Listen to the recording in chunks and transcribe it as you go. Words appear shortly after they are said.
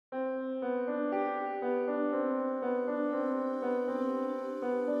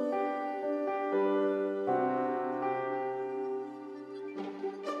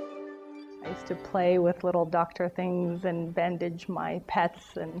used to play with little doctor things and bandage my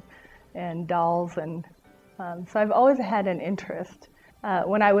pets and dolls, and so I've always had an interest.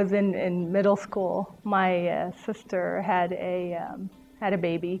 When I was in middle school, my sister had a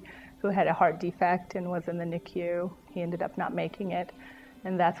baby who had a heart defect and was in the NICU. He ended up not making it,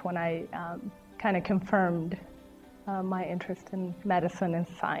 and that's when I kind of confirmed my interest in medicine and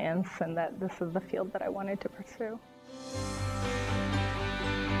science, and that this is the field that I wanted to pursue.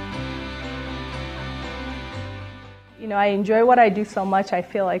 You know, I enjoy what I do so much. I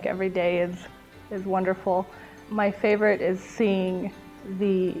feel like every day is wonderful. My favorite is seeing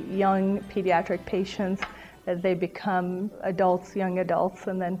the young pediatric patients as they become adults, young adults,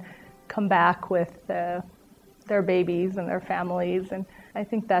 and then come back with their babies and their families. And I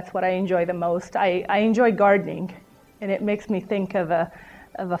think that's what I enjoy the most. I enjoy gardening, and it makes me think of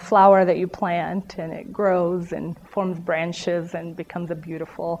a flower that you plant, and it grows and forms branches and becomes a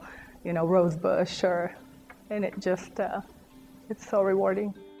beautiful, you know, rose bush, and it just, it's so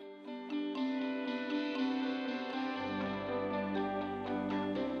rewarding.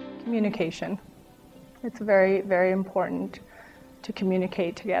 Communication. It's very, very important to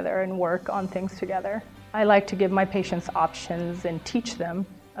communicate together and work on things together. I like to give my patients options and teach them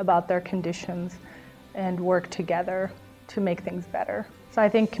about their conditions and work together to make things better. So I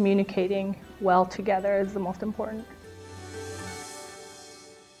think communicating well together is the most important.